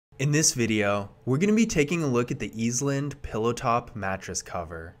In this video, we're going to be taking a look at the Easeland pillow top mattress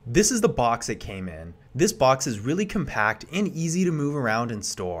cover. This is the box it came in. This box is really compact and easy to move around and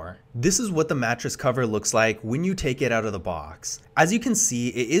store. This is what the mattress cover looks like when you take it out of the box. As you can see,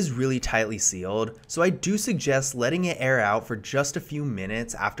 it is really tightly sealed, so I do suggest letting it air out for just a few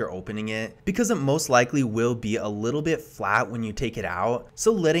minutes after opening it, because it most likely will be a little bit flat when you take it out,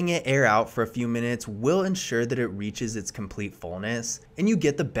 so letting it air out for a few minutes will ensure that it reaches its complete fullness, and you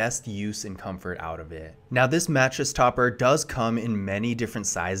get the best use and comfort out of it. Now this mattress topper does come in many different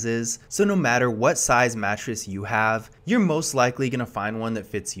sizes, so no matter what size mattress you have, you're most likely going to find one that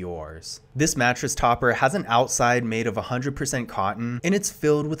fits yours. This mattress topper has an outside made of 100% cotton, and it's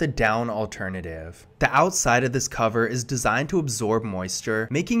filled with a down alternative. The outside of this cover is designed to absorb moisture,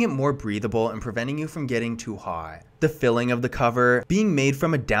 making it more breathable and preventing you from getting too hot. The filling of the cover, being made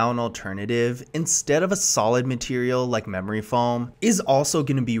from a down alternative instead of a solid material like memory foam, is also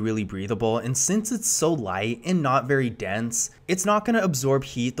going to be really breathable, and since it's so light and not very dense, it's not going to absorb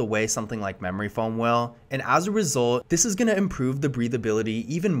heat the way something like memory foam will, and as a result, this is going to improve the breathability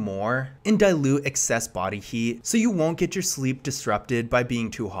even more and dilute excess body heat so you won't get your sleep disrupted by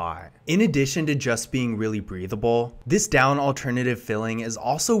being too hot. In addition to just being really breathable, this down alternative filling is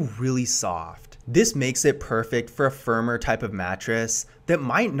also really soft. This makes it perfect for a firmer type of mattress that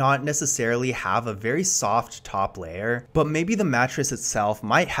might not necessarily have a very soft top layer, but maybe the mattress itself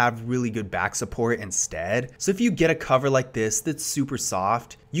might have really good back support instead. So if you get a cover like this that's super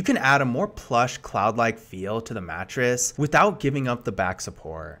soft, you can add a more plush cloud-like feel to the mattress without giving up the back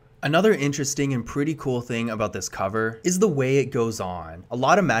support. Another interesting and pretty cool thing about this cover is the way it goes on. A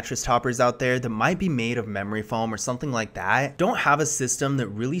lot of mattress toppers out there that might be made of memory foam or something like that don't have a system that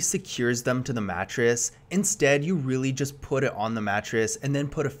really secures them to the mattress. Instead, you really just put it on the mattress and then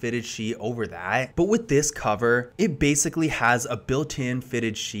put a fitted sheet over that. But with this cover, it basically has a built-in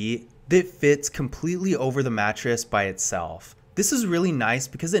fitted sheet that fits completely over the mattress by itself. This is really nice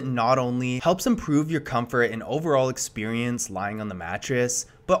because it not only helps improve your comfort and overall experience lying on the mattress,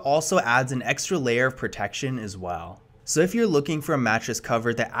 but also adds an extra layer of protection as well. So if you're looking for a mattress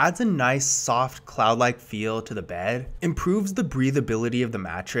cover that adds a nice soft cloud-like feel to the bed, improves the breathability of the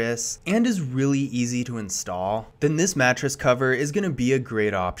mattress, and is really easy to install, then this mattress cover is going to be a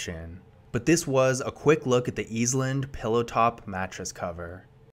great option. But this was a quick look at the Easeland pillow top mattress cover.